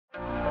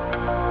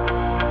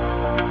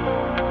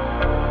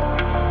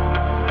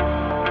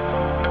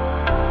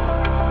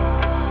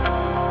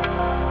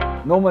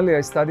Normally,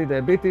 I study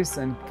diabetes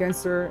and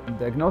cancer and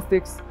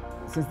diagnostics.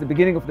 Since the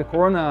beginning of the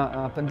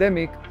corona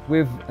pandemic,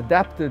 we've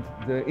adapted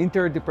the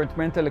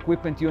interdepartmental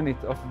equipment unit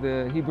of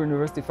the Hebrew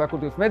University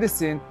Faculty of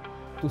Medicine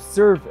to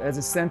serve as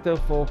a center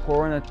for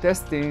corona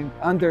testing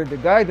under the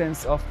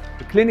guidance of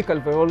the clinical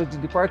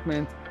virology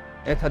department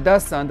at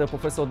Hadassah under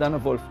Professor Dana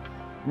Wolf.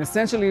 And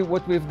essentially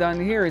what we've done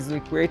here is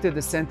we created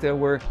a center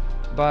where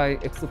by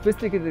a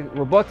sophisticated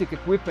robotic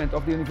equipment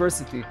of the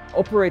university,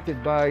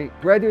 operated by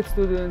graduate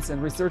students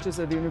and researchers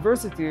at the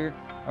university,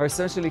 are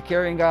essentially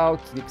carrying out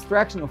the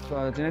extraction of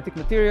genetic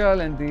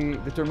material and the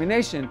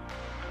determination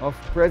of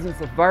presence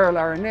of viral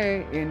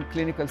RNA in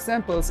clinical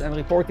samples and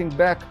reporting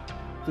back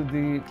to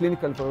the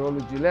clinical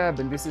virology lab.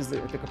 And this is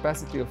at the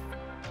capacity of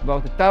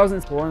about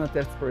 1,000 corona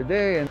tests per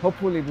day, and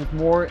hopefully with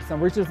some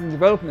research and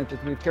development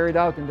that we've carried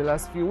out in the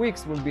last few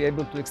weeks, we'll be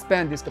able to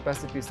expand this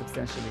capacity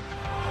substantially.